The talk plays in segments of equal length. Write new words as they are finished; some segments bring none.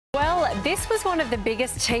This was one of the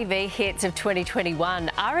biggest TV hits of 2021.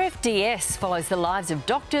 RFDS follows the lives of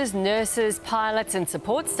doctors, nurses, pilots and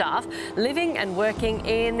support staff living and working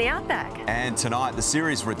in the outback. And tonight the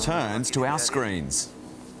series returns to our screens.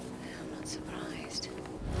 I'm not surprised.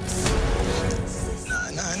 No.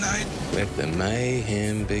 Let the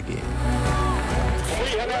mayhem begin. We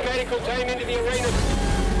have our medical team into the arena.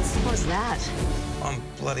 What's that? I'm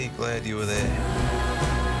bloody glad you were there.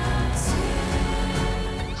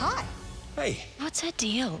 Hi. Hey. What's her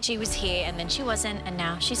deal? She was here and then she wasn't, and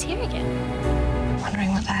now she's here again. Wondering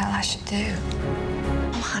what the hell I should do.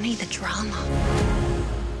 Oh, honey, the drama.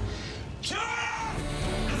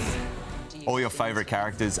 All your favourite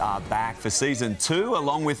characters are back for season 2,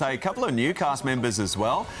 along with a couple of new cast members as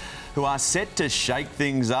well, who are set to shake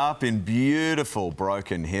things up in beautiful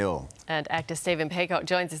Broken Hill. And actor Stephen Peacocke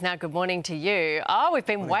joins us now. Good morning to you. Oh, we've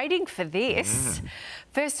been waiting for this.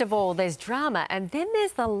 First of all, there's drama and then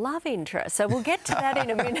there's the love interest. So we'll get to that in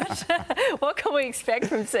a minute. What can we expect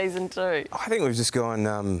from season 2? I think we've just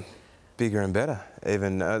gone bigger and better.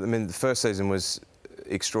 Even I mean, the first season was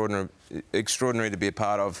extraordinary to be a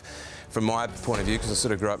part of, from my point of view, because I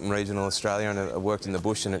sort of grew up in regional Australia and I worked in the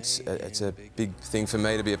bush, and it's a big thing for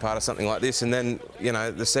me to be a part of something like this. And then, you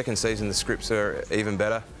know, the second season, the scripts are even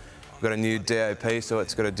better. We've got a new DOP, so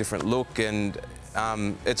it's got a different look, and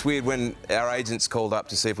it's weird when our agents called up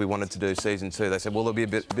to see if we wanted to do season 2. They said, well, there'll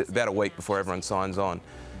be about a week before everyone signs on,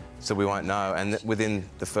 so we won't know. And within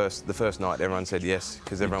the first night, everyone said yes,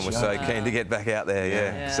 because everyone was so keen to get back out there.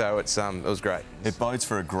 Yeah. So it was great. It bodes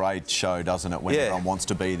for a great show, doesn't it, when everyone wants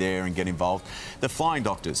to be there and get involved. The Flying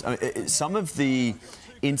Doctors, I mean, some of the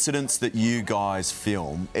incidents that you guys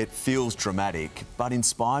film, it feels dramatic, but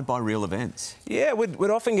inspired by real events. Yeah,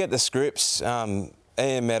 we'd often get the scripts.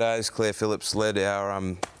 Ian Meadows, Claire Phillips led the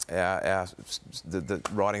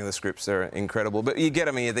writing of the scripts. They're incredible. But you get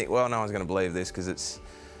them and you think, well, no one's going to believe this because it's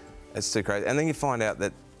too crazy. And then you find out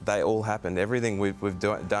that they all happened. Everything we've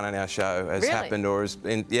done in our show has happened or has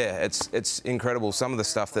been. Yeah, it's incredible. Some of the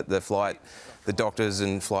stuff that the doctors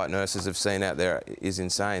and flight nurses have seen out there is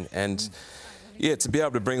insane. And yeah, to be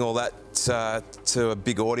able to bring all that to a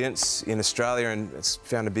big audience in Australia, and it's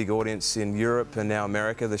found a big audience in Europe and now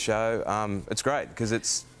America, the show, it's great because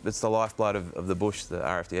it's the lifeblood of the bush, the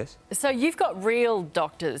RFDS. So you've got real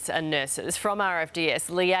doctors and nurses from RFDS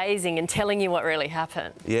liaising and telling you what really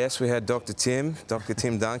happened. Yes, we had Dr. Tim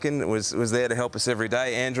Duncan was there to help us every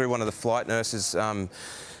day. Andrew, one of the flight nurses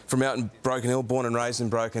from out in Broken Hill, born and raised in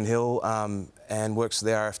Broken Hill, and works for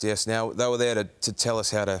the RFDS now. They were there to tell us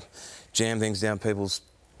how to jam things down people's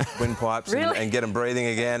windpipes and get them breathing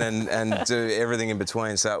again and do everything in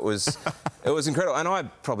between. So it was incredible. And I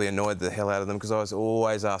probably annoyed the hell out of them because I was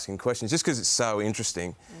always asking questions, just because it's so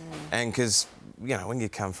interesting. And because, you know, when you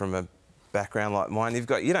come from a background like mine,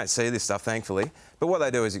 you don't see this stuff, thankfully. But what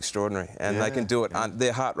they do is extraordinary, and they can do it.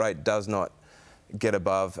 Their heart rate does not get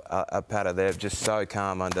above a patter. They're just so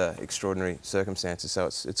calm under extraordinary circumstances. So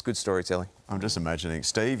it's good storytelling. I'm just imagining,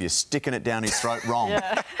 Steve, you're sticking it down his throat wrong.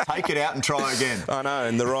 Take it out and try again. I know,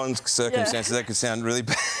 in the wrong circumstances, that could sound really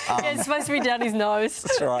bad. It's supposed to be down his nose.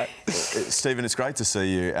 That's right. Stephen, it's great to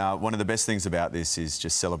see you. One of the best things about this is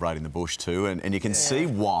just celebrating the bush too, and you can see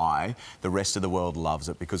why the rest of the world loves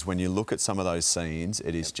it, because when you look at some of those scenes,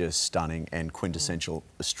 it is just stunning and quintessential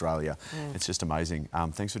Australia. It's just amazing.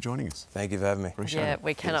 Thanks for joining us. Thank you for having me. Appreciate it.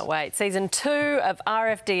 We cannot wait. Season 2 of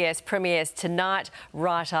RFDS premieres tonight,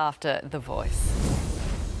 right after The Voice.